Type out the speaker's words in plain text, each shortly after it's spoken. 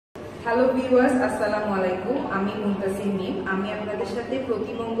Hello viewers, আসসালামু আলাইকুম। আমি মুনতাসির মিম। আমি আপনাদের সাথে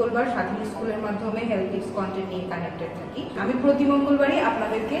প্রতি মঙ্গলবার স্বাধীন স্কুলের মাধ্যমে হেলথ টিপস কন্টেন্ট নিয়ে কানেক্টেড থাকি। আমি প্রতি মঙ্গলবারই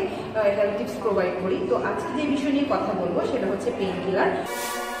আপনাদেরকে হেলথ টিপস প্রোভাইড করি। তো আজকে যে বিষয় নিয়ে কথা বলবো সেটা হচ্ছে পেইন কিলার।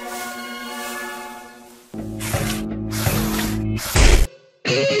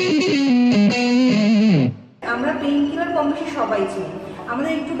 আমরা পেইন কিলার কম বেশি সবাই চিনি।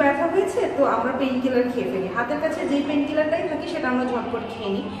 আমাদের একটু ব্যথা হয়েছে তো আমরা পেইন কিলার খেয়ে ফেলি। হাতের কাছে যেই পেইন কিলারটাই থাকে সেটা আমরা ঝটপট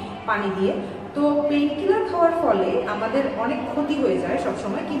খেয়ে নিই পানি দিয়ে। তো পেইন কিলার খাওয়ার ফলে আমাদের অনেক ক্ষতি হয়ে যায়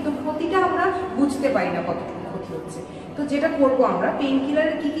সবসময়, কিন্তু ক্ষতিটা আমরা বুঝতে পারি না কতটুকু ক্ষতি হচ্ছে। তো যেটা করবো আমরা, পেইন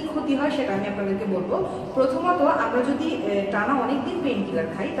কিলারের কি কি ক্ষতি হয় সেটা আমি আপনাদেরকে বলবো। প্রথমত, আমরা যদি টানা অনেকদিন পেইন কিলার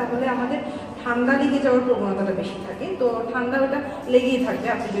খাই তাহলে আমাদের ঠান্ডা লেগে যাওয়ার প্রবণতাটা বেশি থাকে। তো ঠান্ডা ওটা লেগেই থাকবে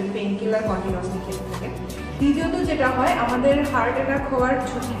আপনি যদি পেইন কিলার কন্টিনিউয়াসলি খেতে থাকেন। দ্বিতীয়ত যেটা হয়, আমাদের হার্ট অ্যাটাক হওয়ার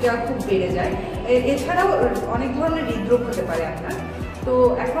ঝুঁকিটা খুব বেড়ে যায়। এছাড়াও অনেক ধরনের হৃদরোগ হতে পারে আপনার। তো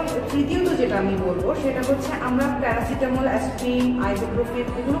এখন তৃতীয়ত যেটা আমি বলবো সেটা হচ্ছে, আমরা প্যারাসিটামল, অ্যাসপিরিন, আইবুপ্রোফেন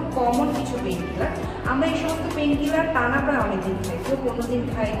এগুলো কমন কিছু পেইন কিলার। আমরা এই সমস্ত পেইন কিলার টানা প্রায় অনেক দিন খাই। কেউ 15 দিন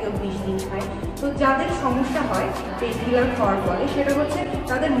খায়, কেউ 20 দিন খায়। তো যাদের সমস্যা হয় পেইন কিলার খাওয়ার ফলে সেটা হচ্ছে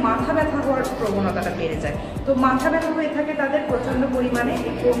তাদের মাথা ব্যথা হওয়ার প্রবণতাটা বেড়ে যায়। তো মাথা ব্যথা হয়ে থাকে তাদের প্রচণ্ড পরিমাণে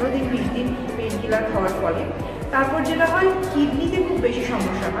এই 15 দিন 20 দিন পেইন কিলার খাওয়ার ফলে। তারপর যেটা হয়, কিডনিতে খুব বেশি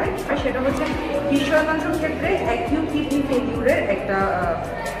সমস্যা হয়, আর সেটা হচ্ছে 20% ক্ষেত্রে অ্যাকিউট কিডনি ফেলিউরের একটা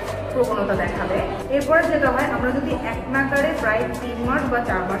প্রবণতা দেখা দেয়। এরপরে যেটা হয়, আমরা যদি এক নাগারে প্রায় 3 মাস বা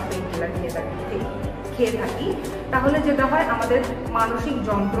 4 মাস পেইন কিলার খেয়ে থাকি তাহলে যেটা হয়, আমাদের মানসিক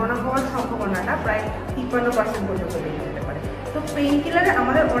যন্ত্রণা হওয়ার সম্ভাবনাটা প্রায় 53% পর্যন্ত বেড়ে যেতে পারে। তো পেইন কিলারে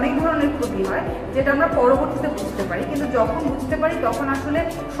আমাদের অনেক ধরনের ক্ষতি হয় যেটা আমরা পরবর্তীতে বুঝতে পারি, কিন্তু যখন বুঝতে পারি তখন আসলে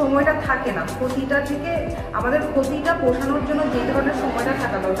সময়টা থাকে না। ক্ষতিটা থেকে আমাদের ক্ষতিটা পোষানোর জন্য যে ধরনের সময়টা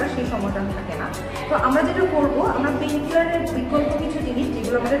থাকা দরকার সেই সময়টা থাকে না। তো আমরা যেটা করব, আমরা পেইন কিলারের বিকল্প কিছু জিনিস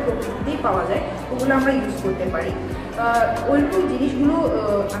যেগুলো আমাদের প্রকৃতিতেই পাওয়া যায় ওগুলো আমরা ইউজ করতে পারি। ওইরকম জিনিসগুলো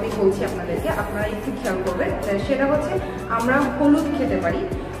আমি বলছি আপনাদেরকে, আপনারা একটু খেয়াল করবেন। সেটা হচ্ছে, আমরা হলুদ খেতে পারি।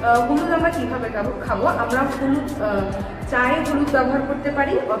 হলুদ আমরা কিভাবে খাবো? আমরা হলুদ চায়ে হলুদ ব্যবহার করতে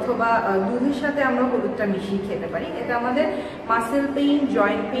পারি, অথবা দুধের সাথে আমরা হলুদটা মিশিয়ে খেতে পারি। এটা আমাদের মাসেল পেইন,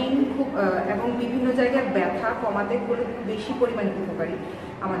 জয়েন্ট পেইন খুব এবং বিভিন্ন জায়গায় ব্যথা কমাতে হলুদ বেশি পরিমাণে উপকারী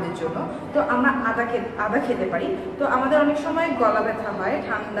আমাদের জন্য। তো আমরা আদা খেতে পারি। তো আমাদের অনেক সময় গলা ব্যথা হয়,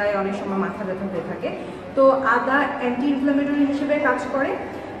 ঠান্ডায় অনেক সময় মাথা ব্যথা হয়ে থাকে। তো আদা অ্যান্টি ইনফ্লামেটরি হিসেবে কাজ করে।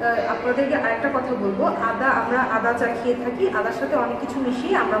 আপনাদেরকে আরেকটা কথা বলবো, আমরা আদা চা খেয়ে থাকি, আদার সাথে অনেক কিছু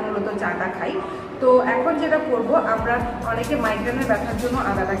মিশিয়ে আমরা মূলত চাটা খাই। তো এখন যেটা করব, আমরা অনেকে মাইগ্রেনের ব্যথার জন্য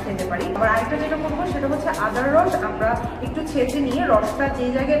আদাটা খেতে পারি। আবার আরেকটা যেটা করবো সেটা হচ্ছে, আদার রস আমরা একটু ছেঁচে নিয়ে রসটা যে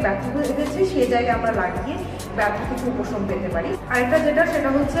জায়গায় ব্যথা হয়েছে সেই জায়গায় আমরা লাগিয়ে ব্যথা থেকে উপশম পেতে পারি। আরেকটা সেটা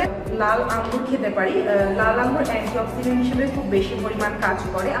হচ্ছে লাল আঙ্গুর খেতে পারি। লাল আঙ্গুর অ্যান্টিঅক্সিডেন্ট হিসেবে খুব বেশি পরিমাণ কাজ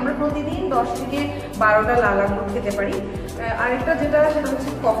করে। আমরা প্রতিদিন 10 থেকে 12টা লাল আঙ্গুর খেতে পারি। আরেকটা সেটা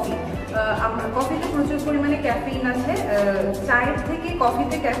হচ্ছে কফি। কফিতে প্রচুর পরিমাণে ক্যাফেইন আছে। চায়ের থেকে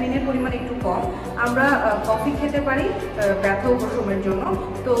কফিতে ক্যাফেইনের পরিমাণ একটু কম। আমরা কফি খেতে পারি ব্যথা উপশমের জন্য।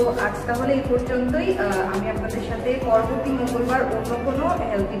 তো আজ তাহলে এই পর্যন্তই। আমি আপনাদের সাথে পরবর্তী মঙ্গলবার অন্য কোনো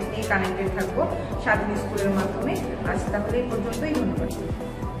হেলথ টিপস নিয়ে কানেক্টেড থাকবো স্বাধীন স্কুলের মাধ্যমে। আজ তাহলে এই পর্যন্তই। ধন্যবাদ।